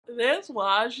This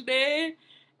wash day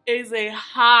is a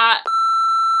hot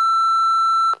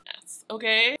mess,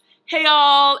 okay? Hey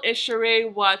y'all, it's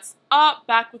SheRea, what's up?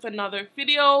 Back with another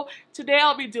video. Today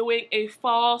I'll be doing a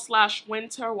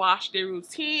fall/winter wash day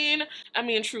routine. I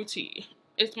mean, true tea.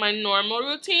 It's my normal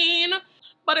routine,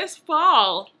 but it's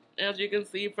fall, as you can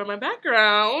see from my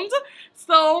background.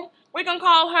 So we're gonna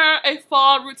call her a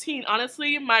fall routine.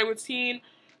 Honestly, my routine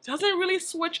doesn't really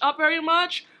switch up very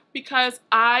much because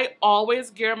I always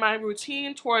gear my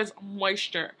routine towards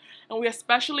moisture. And we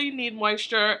especially need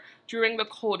moisture during the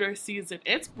colder season.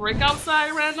 It's break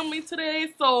outside randomly today,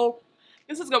 so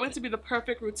this is going to be the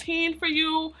perfect routine for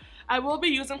you. I will be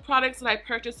using products that I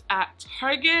purchased at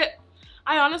Target.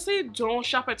 I honestly don't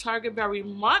shop at Target very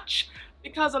much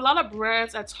because a lot of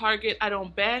brands at Target I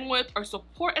don't bang with or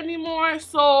support anymore,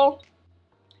 so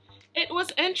it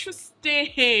was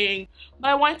interesting. But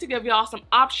I wanted to give y'all some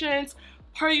options.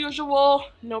 Per usual,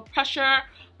 no pressure,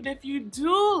 but if you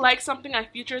do like something I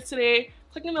featured today,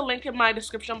 clicking the link in my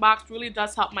description box really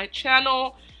does help my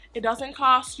channel. It doesn't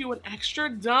cost you an extra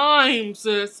dime,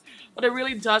 sis, but it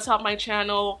really does help my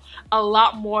channel a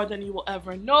lot more than you will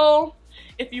ever know.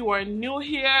 If you are new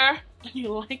here and you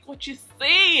like what you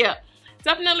see,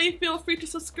 definitely feel free to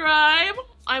subscribe.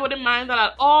 I wouldn't mind that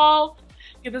at all.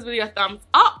 Give this video a thumbs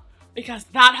up, because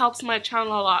that helps my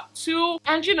channel a lot too.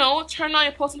 And you know, turn on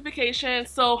your post notifications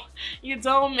so you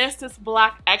don't miss this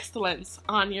black excellence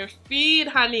on your feed,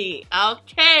 honey.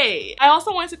 Okay. I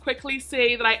also want to quickly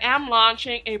say that I am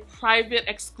launching a private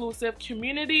exclusive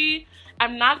community.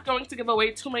 I'm not going to give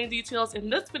away too many details in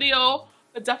this video,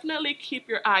 but definitely keep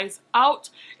your eyes out.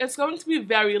 It's going to be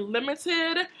very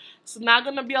limited. It's not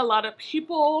going to be a lot of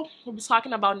people. We'll be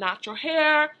talking about natural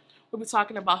hair. We'll be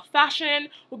talking about fashion.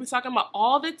 We'll be talking about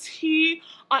all the tea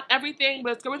on everything,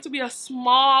 but it's going to be a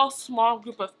small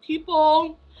group of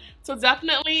people. So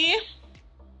definitely,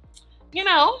 you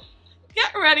know,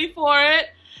 get ready for it.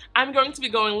 I'm going to be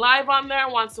going live on there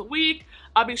once a week.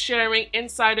 I'll be sharing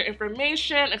insider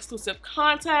information, exclusive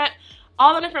content.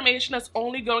 All that information is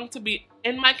only going to be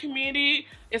in my community.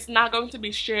 It's not going to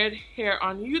be shared here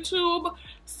on YouTube.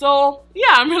 So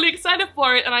yeah, I'm really excited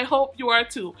for it and I hope you are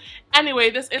too. Anyway,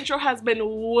 this intro has been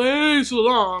way too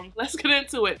long. Let's get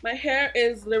into it. My hair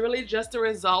is literally just a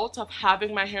result of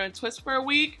having my hair in twists for a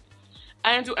week.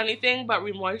 I didn't do anything but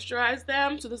re-moisturize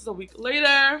them. So this is a week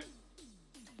later.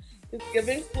 It's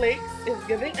giving flakes, it's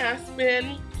giving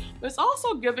aspen, but it's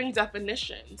also giving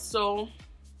definition. So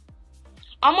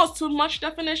almost too much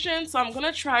definition, so I'm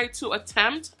gonna try to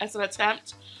attempt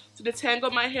to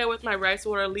detangle my hair with my rice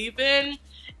water leave-in.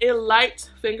 A light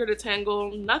finger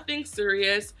detangle, nothing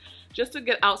serious, just to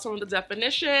get out some of the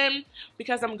definition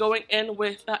because I'm going in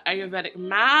with an Ayurvedic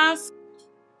mask.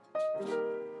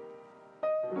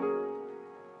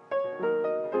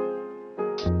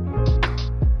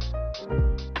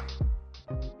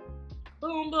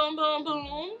 Boom, boom, boom,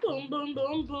 boom, boom, boom,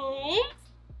 boom, boom.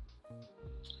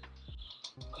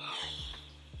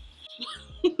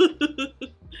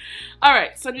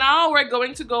 Alright, so now we're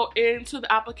going to go into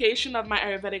the application of my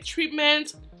Ayurvedic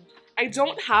treatment. I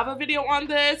don't have a video on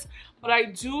this, but I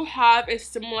do have a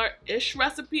similar-ish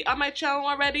recipe on my channel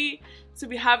already. So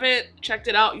if you haven't checked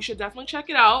it out, you should definitely check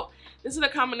it out. This is a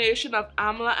combination of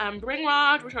Amla and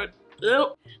Bhringraj,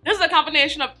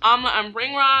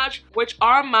 which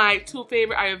are my two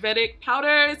favorite Ayurvedic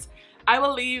powders. I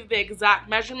will leave the exact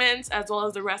measurements as well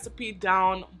as the recipe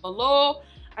down below.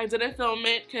 I didn't film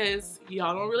it because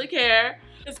y'all don't really care.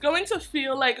 It's going to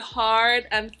feel like hard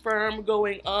and firm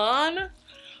going on,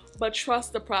 but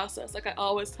trust the process. Like I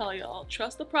always tell y'all,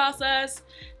 trust the process,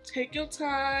 take your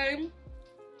time,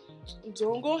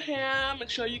 don't go ham, make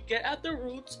sure you get at the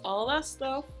roots, all that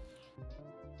stuff.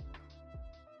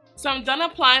 So I'm done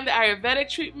applying the Ayurvedic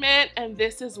treatment and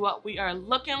this is what we are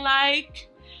looking like.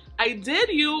 I did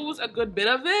use a good bit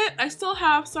of it. I still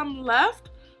have some left,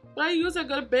 but I use a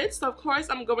good bit, so of course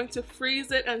I'm going to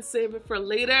freeze it and save it for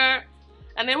later.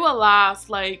 And it will last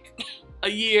like a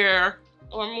year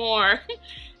or more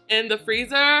in the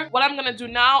freezer. What I'm gonna do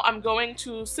now, I'm going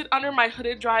to sit under my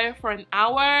hooded dryer for an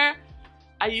hour.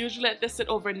 I usually let this sit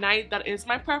overnight, that is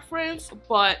my preference,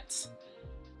 but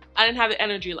I didn't have the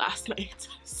energy last night.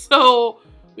 So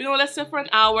we're gonna let it sit for an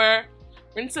hour,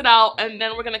 rinse it out, and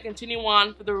then we're gonna continue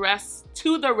on for the rest.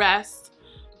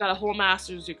 Got a whole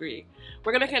master's degree.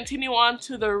 We're gonna continue on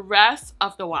to the rest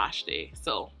of the wash day.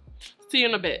 So see you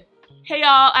in a bit. Hey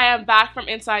y'all, I am back from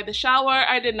inside the shower.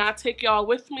 I did not take y'all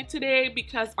with me today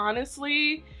because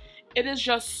honestly, it is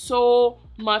just so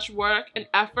much work and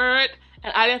effort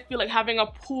and I didn't feel like having a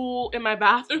pool in my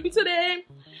bathroom today.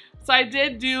 So I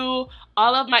did do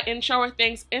all of my in-shower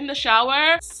things in the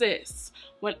shower. Sis,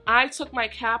 when I took my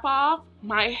cap off,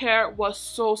 my hair was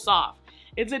so soft.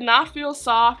 It did not feel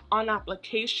soft on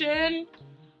application,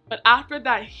 but after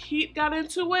that heat got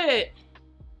into it,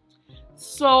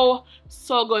 so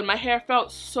good. My hair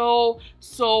felt so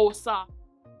soft.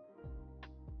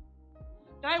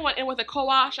 Then I went in with a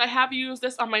co-wash. I have used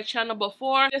this on my channel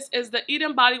before. This is the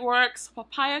Eden Body Works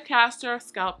Papaya Castor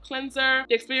Scalp Cleanser.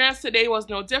 The experience today was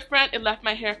no different. It left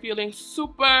my hair feeling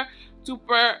super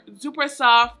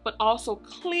soft, but also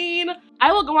clean.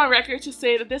 I will go on record to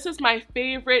say that this is my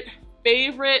favorite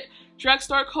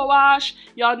drugstore co-wash.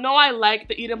 Y'all know I like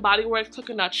the Eden Body Works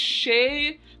Coconut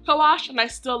Shea co-wash, and I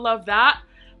still love that.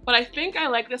 But I think I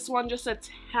like this one just a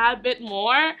tad bit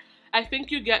more. I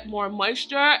think you get more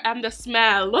moisture, and the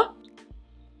smell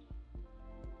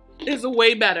is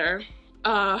way better.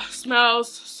 Smells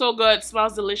so good,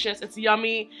 smells delicious, it's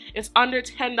yummy, it's under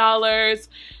 $10.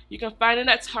 You can find it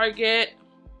at Target.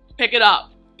 Pick it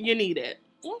up, you need it.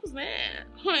 What was that?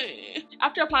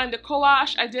 After applying the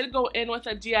co-wash, I did go in with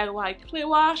a DIY clay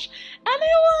wash, and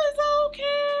it was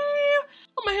okay.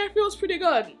 But my hair feels pretty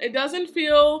good. It doesn't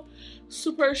feel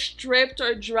super stripped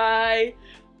or dry,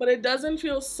 but it doesn't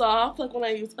feel soft like when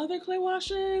I use other clay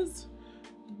washes,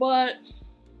 but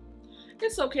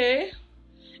it's okay.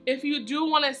 If you do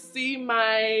want to see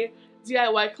my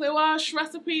DIY clay wash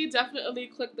recipe, definitely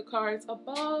click the cards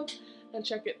above and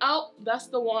check it out. That's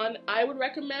the one I would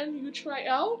recommend you try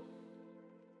out.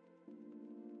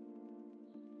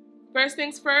 First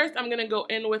things first, I'm gonna go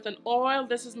in with an oil.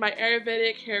 This is my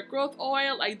Ayurvedic hair growth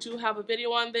oil. I do have a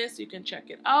video on this, you can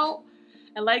check it out.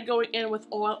 I like going in with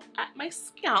oil at my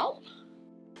scalp.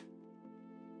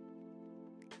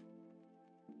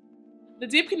 The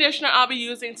deep conditioner I'll be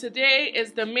using today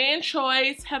is the Main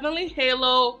Choice Heavenly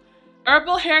Halo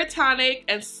Herbal Hair Tonic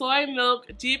and Soy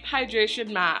Milk Deep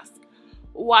Hydration Mask.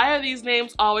 Why are these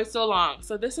names always so long?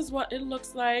 So this is what it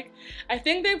looks like. I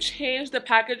think they've changed the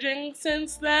packaging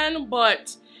since then,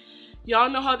 but y'all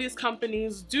know how these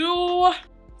companies do.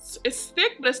 It's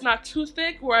thick, but it's not too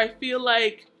thick where I feel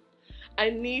like I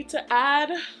need to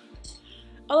add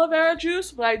aloe vera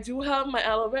juice, but I do have my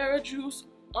aloe vera juice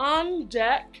on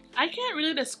deck. I can't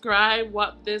really describe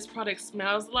what this product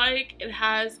smells like. It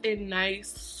has a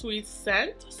nice sweet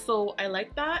scent, so I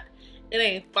like that. It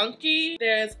ain't funky.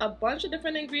 There's a bunch of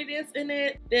different ingredients in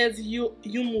it. There's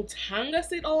Umutanga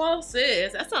seed oil.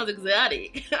 Sis, that sounds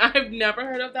exotic. I've never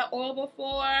heard of that oil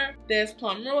before. There's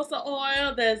plum rosa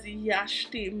oil. There's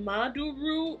Yashti Madu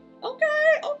root.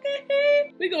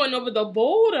 Okay. We're going over the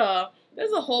border.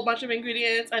 There's a whole bunch of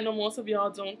ingredients. I know most of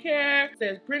y'all don't care.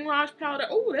 There's Bhringraj powder.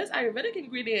 Oh, there's Ayurvedic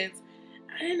ingredients.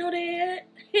 I didn't know that.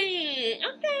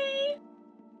 Okay.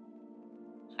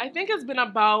 I think it's been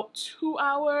about 2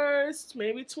 hours,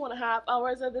 maybe 2.5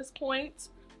 hours at this point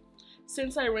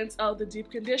since I rinsed out the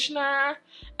deep conditioner,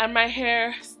 and my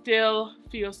hair still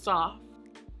feels soft.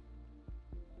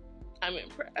 I'm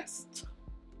impressed.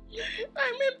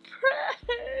 I'm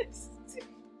impressed. It's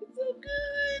so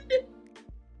good.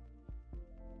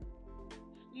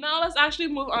 Now let's actually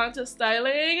move on to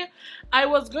styling. I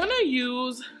was gonna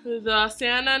use the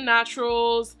Sienna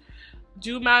Naturals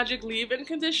Do Magic Leave-In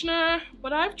Conditioner,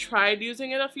 but I've tried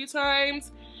using it a few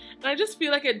times, and I just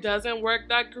feel like it doesn't work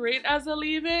that great as a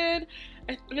leave-in.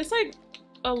 And it's like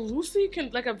a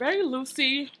loosey, like a very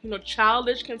loosey,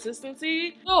 childish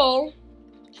consistency. So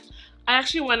I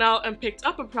actually went out and picked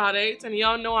up a product, and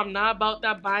y'all know I'm not about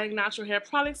that buying natural hair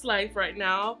products life right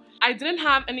now. I didn't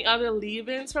have any other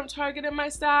leave-ins from Target in my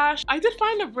stash. I did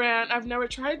find a brand I've never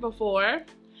tried before,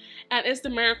 and it's the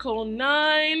Miracle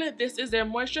 9. This is their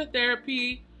Moisture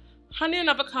Therapy Honey and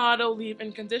Avocado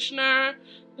Leave-In Conditioner.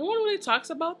 No one really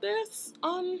talks about this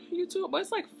on YouTube, but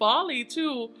it's like fall-y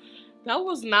too. That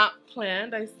was not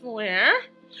planned, I swear.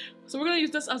 So we're gonna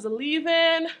use this as a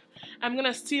leave-in. I'm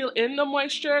gonna seal in the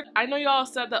moisture. I know y'all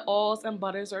said that oils and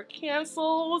butters are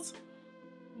canceled,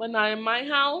 but not in my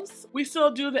house. We still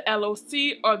do the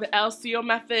LOC or the LCO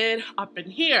method up in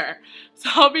here. So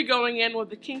I'll be going in with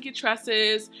the Kinky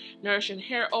Tresses Nourishing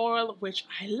Hair Oil, which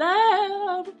I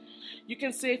love. You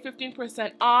can save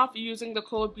 15% off using the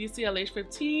code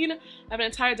BCLH15. I have an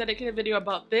entire dedicated video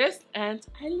about this, and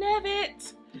I love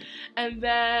it. And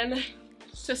then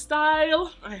to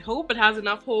style, I hope it has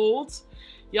enough holds.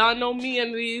 Y'all know me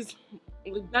and these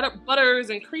butters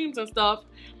and creams and stuff.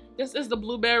 This is the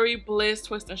Blueberry Bliss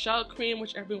Twist and Shout Cream,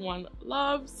 which everyone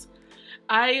loves.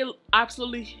 I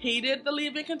absolutely hated the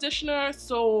leave-in conditioner,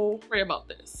 so pray about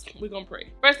this. We're gonna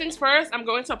pray. First things first, I'm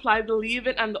going to apply the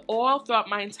leave-in and the oil throughout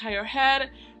my entire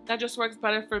head. That just works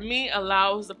better for me,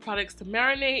 allows the products to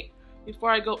marinate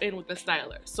before I go in with the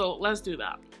styler. So let's do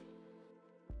that.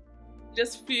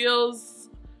 Just feels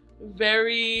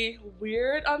very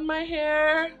weird on my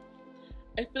hair.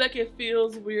 I feel like it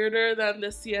feels weirder than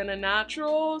the Sienna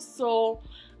Naturals, so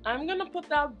I'm gonna put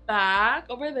that back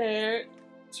over there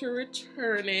to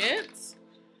return it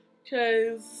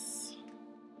because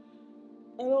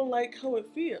I don't like how it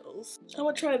feels. I'm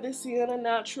gonna try the Sienna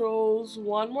Naturals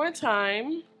one more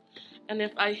time, and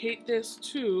if I hate this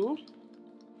too,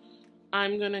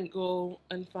 I'm gonna go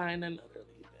and find another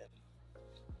leave-in.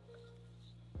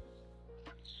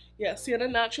 Yeah, Sienna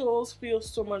Naturals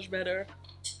feels so much better.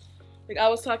 Like, I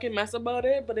was talking mess about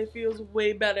it, but it feels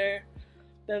way better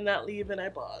than that leave-in I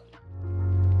bought.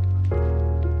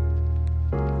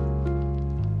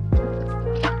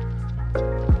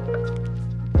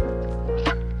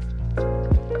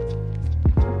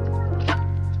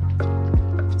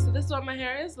 So this is what my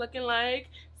hair is looking like.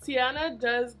 Sienna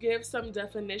does give some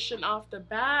definition off the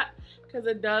bat because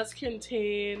it does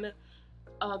contain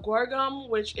guar gum,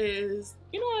 which is,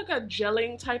 you know, like a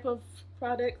gelling type of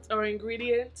product or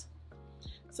ingredient.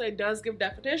 So it does give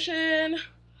definition,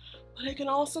 but it can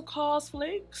also cause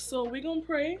flakes, so we're gonna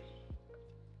pray.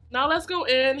 Now let's go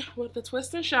in with the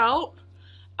twist and shout.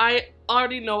 I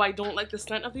already know I don't like the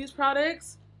scent of these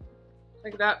products,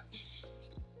 like that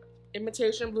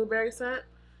imitation blueberry scent.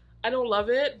 I don't love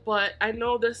it, but I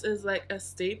know this is like a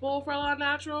staple for a lot of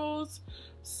naturals,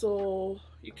 so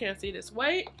you can't see this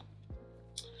white.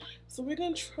 So we're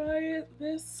gonna try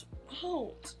this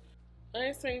out.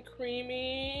 Nice and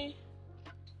creamy.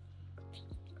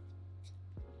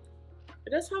 It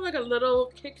does have like a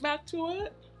little kickback to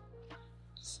it.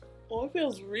 Oh, it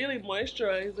feels really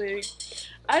moisturizing.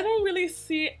 I don't really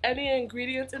see any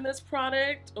ingredients in this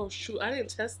product. Oh shoot, I didn't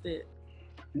test it.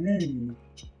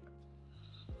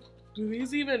 Do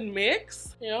these even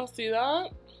mix? Y'all see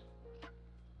that?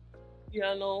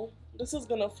 Yeah, no. This is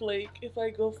gonna flake if I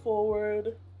go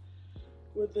forward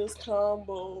with this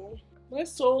combo. My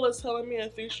soul is telling me a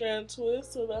 3-strand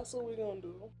twist, so that's what we're gonna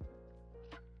do.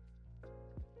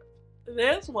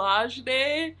 This wash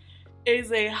day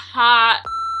is a hot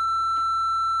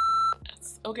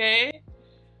mess, okay?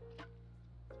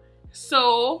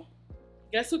 So,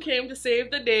 guess who came to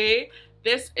save the day?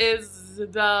 This is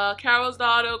the Carol's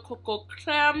Daughter Cocoa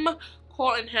Creme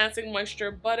Coat Enhancing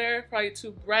Moisture Butter. Probably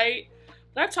too bright,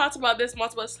 but I've talked about this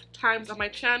multiple times on my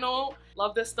channel.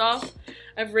 Love this stuff.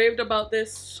 I've raved about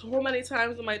this so many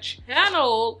times on my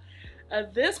channel.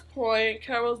 At this point,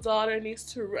 Carol's Daughter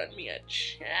needs to run me a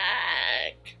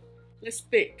check. It's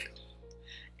thick.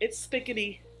 It's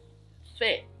thickety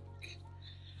thick.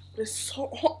 It's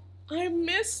so... I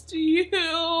missed you.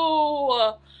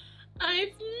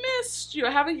 I've missed you.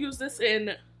 I haven't used this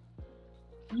in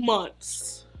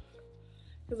months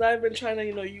because I've been trying to,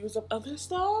 you know, use up other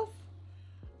stuff.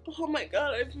 Oh my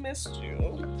god, I've missed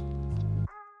you.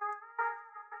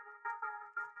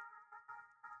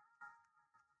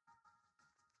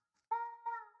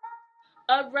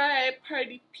 Alright,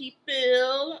 party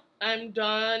people, I'm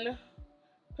done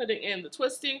putting in the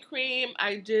twisting cream.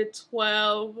 I did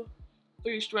 12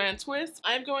 3-strand twists.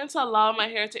 I'm going to allow my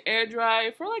hair to air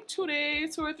dry for like 2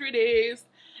 days, 2 or 3 days,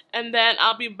 and then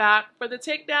I'll be back for the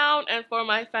takedown and for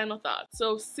my final thoughts.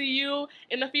 So see you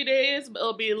in a few days, but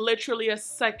it'll be literally a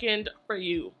second for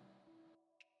you.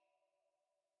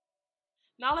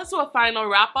 Now let's do a final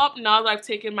wrap up now that I've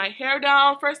taken my hair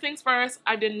down. First things first,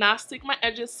 I did not stick my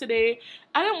edges today.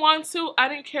 I didn't want to, I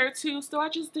didn't care to, so I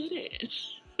just did it.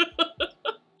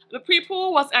 The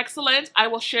pre-poo was excellent. I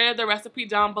will share the recipe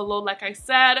down below like I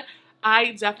said.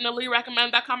 I definitely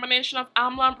recommend that combination of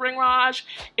Amla and Bhringraj.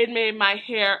 It made my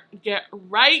hair get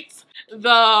right.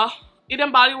 The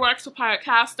Eden Body Works Papaya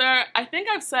Castor, I think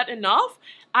I've said enough.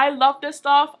 I love this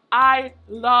stuff. I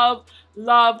love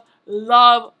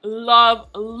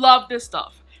this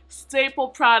stuff. Staple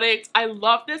product. I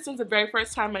love this since the very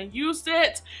first time I used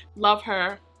it. Love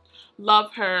her.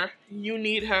 Love her. You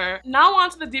need her. Now on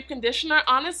to the deep conditioner.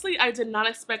 Honestly, I did not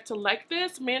expect to like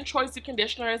this. Main Choice deep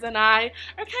conditioners and I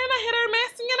are kind of hit or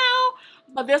miss, you know?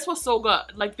 But this was so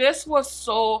good. Like, this was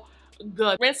so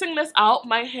good. Rinsing this out,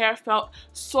 my hair felt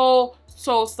so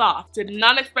soft. Did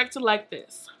not expect to like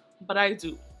this, but I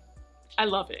do. I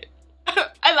love it.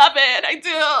 I love it. I do.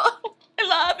 I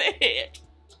love it.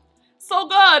 So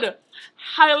good.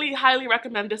 Highly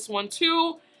recommend this one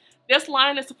too. This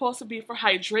line is supposed to be for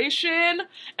hydration,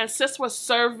 and sis was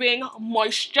serving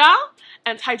moisture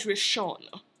and hydration.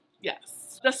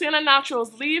 Yes. The Sienna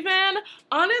Naturals leave-in.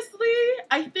 Honestly,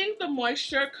 I think the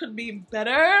moisture could be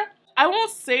better. I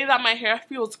won't say that my hair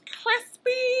feels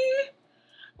crispy,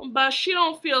 but she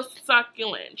don't feel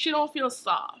succulent. She don't feel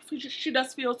soft. She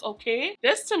just feels okay.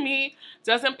 This to me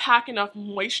doesn't pack enough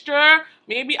moisture.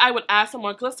 Maybe I would add some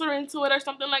more glycerin to it or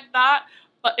something like that,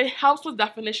 but it helps with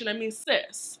definition. I mean,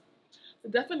 sis, the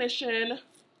definition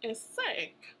is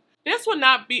sick. This would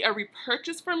not be a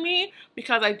repurchase for me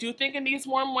because I do think it needs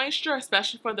more moisture,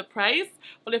 especially for the price.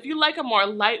 But if you like a more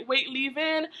lightweight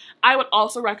leave-in, I would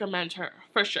also recommend her,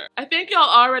 for sure. I think y'all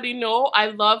already know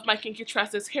I love my Kinky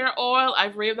Tresses hair oil.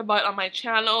 I've raved about it on my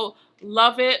channel.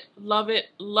 Love it, love it,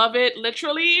 love it.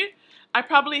 Literally, I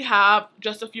probably have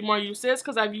just a few more uses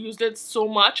because I've used it so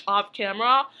much off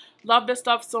camera. Love this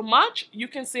stuff so much. You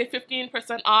can save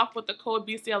 15% off with the code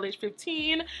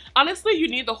BCLH15. Honestly, you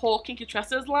need the whole Kinky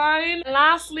Tresses line. And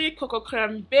lastly, Coco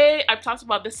Creme Bae. I've talked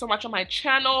about this so much on my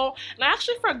channel, and I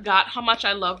actually forgot how much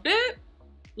I loved it.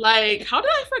 Like, how did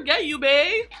I forget you,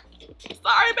 bae?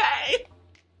 Sorry, bae.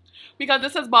 Because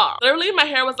this is bomb. Literally, my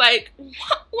hair was like,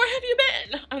 where have you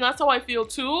been? And that's how I feel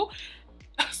too.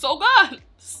 So good.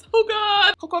 So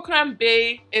good. Coco Creme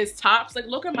Bae is tops. Like,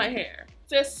 look at my hair.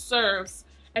 This serves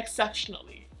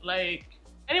exceptionally. Like,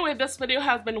 anyway, this video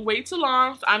has been way too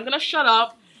long, so I'm gonna shut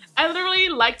up. I literally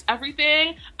liked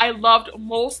everything. I loved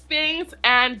most things,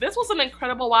 and this was an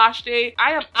incredible wash day.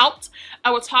 I am out.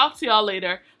 I will talk to y'all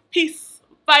later. Peace.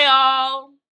 Bye, y'all.